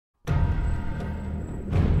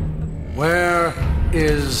Where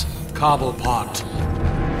is Cobblepot?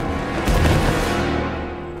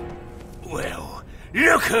 Well,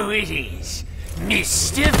 look who it is.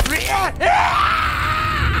 Mr.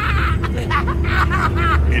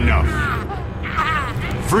 Enough.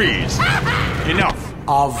 Freeze! Enough!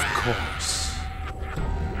 Of course.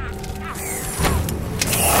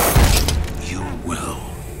 You will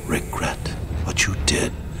regret what you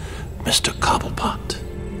did, Mr. Cobblepot.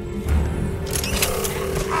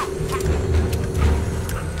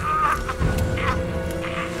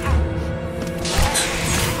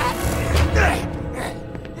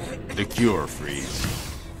 The cure, Freeze.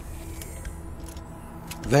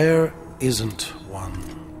 There isn't one.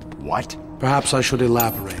 What? Perhaps I should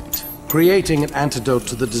elaborate. Creating an antidote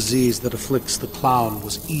to the disease that afflicts the clown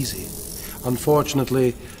was easy.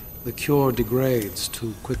 Unfortunately, the cure degrades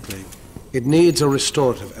too quickly. It needs a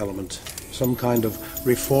restorative element, some kind of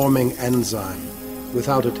reforming enzyme.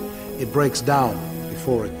 Without it, it breaks down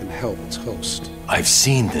before it can help its host. I've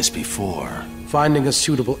seen this before. Finding a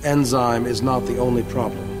suitable enzyme is not the only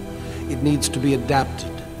problem. It needs to be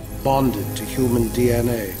adapted, bonded to human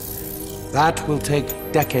DNA. That will take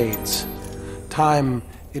decades. Time,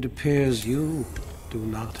 it appears, you do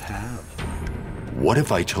not have. What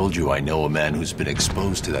if I told you I know a man who's been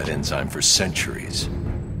exposed to that enzyme for centuries?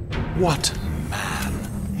 What man?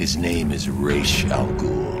 His name is Ra's al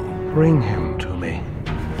Ghul. Bring him to me.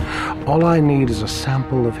 All I need is a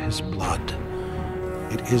sample of his blood.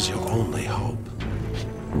 It is your only hope.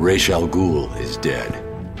 Ra's al Ghul is dead.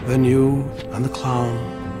 Then you and the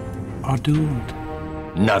clown are doomed.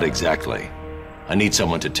 Not exactly. I need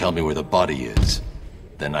someone to tell me where the body is.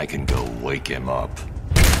 Then I can go wake him up.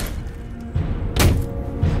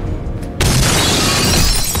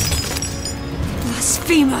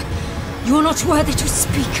 Blasphemer! You are not worthy to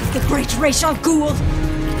speak of the great Ra's al Ghul!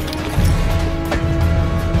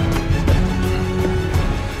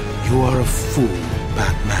 You are a fool,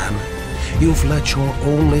 Batman. You've let your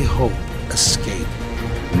only hope escape.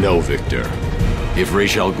 No, Victor. If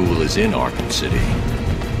Ra's al Ghul is in Arkham City,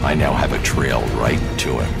 I now have a trail right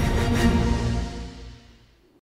to him.